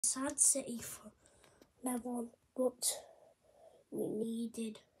sad city for Lemon, but we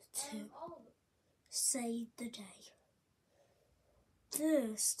needed to save the day.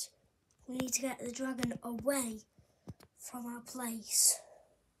 First, we need to get the dragon away from our place.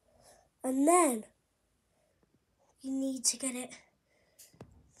 And then we need to get it.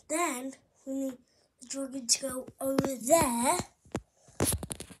 Then we need the dragon to go over there.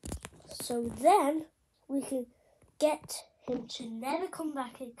 So then we can get him to never come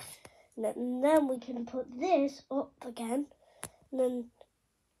back in. And then we can put this up again.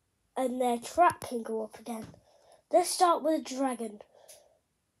 And their trap can go up again. Let's start with a dragon.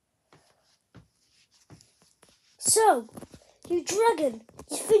 So, you dragon,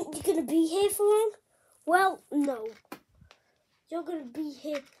 you think you're going to be here for long? Well, no. You're going to be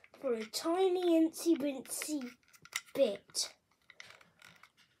here for a tiny, incy-wincy bit.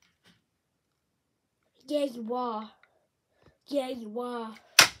 Yeah, you are. Yeah, you are.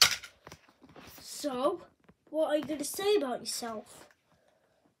 So, what are you going to say about yourself?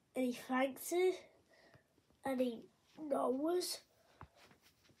 Any thanks? Any no's?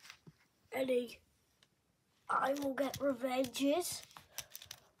 Any I will get revenges?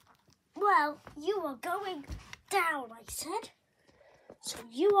 Well, you are going down, I said. So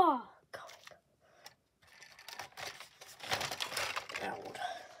you are going down.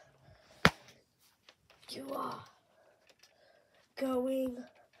 You are going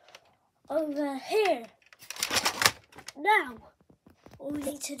over here. Now, all we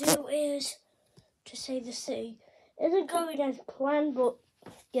need to do is to save the city. Isn't going as planned, but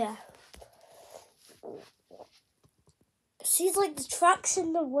yeah. Seems like the track's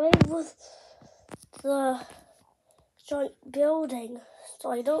in the way with the giant building, so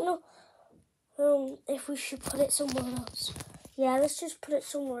I don't know if we should put it somewhere else. Yeah, let's just put it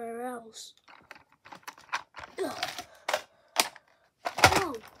somewhere else. Ugh.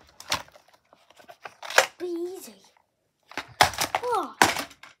 No. Be easy. Oh.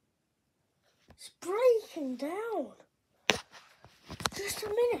 It's breaking down. Just a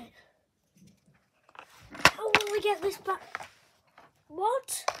minute. How will I get this back?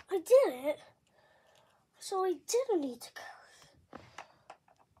 What? I did it? So I didn't need to go.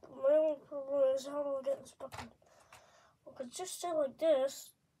 My only problem is how do I get this back? I could just stay like this.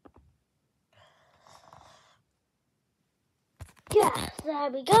 Yeah, there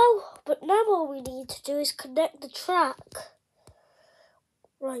we go. But now all we need to do is connect the track.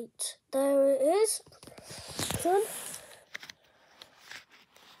 Right, there it is. Done.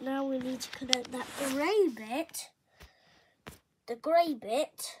 Now we need to connect that grey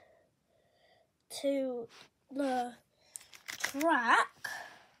bit, to the track.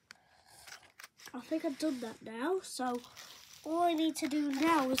 I think I've done that now, so all I need to do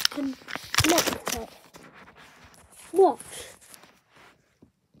now is connect it. Watch.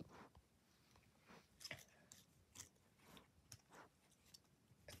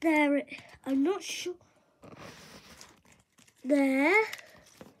 There, I'm not sure. There.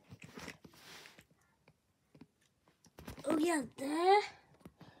 Oh yeah, there.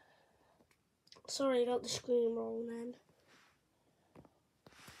 Sorry, I got the screen wrong then.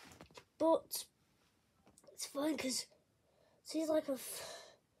 But it's fine because seems like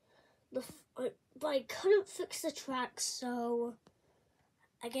but I couldn't fix the track, so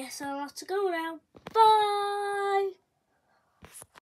I guess I'll have to go now. Bye.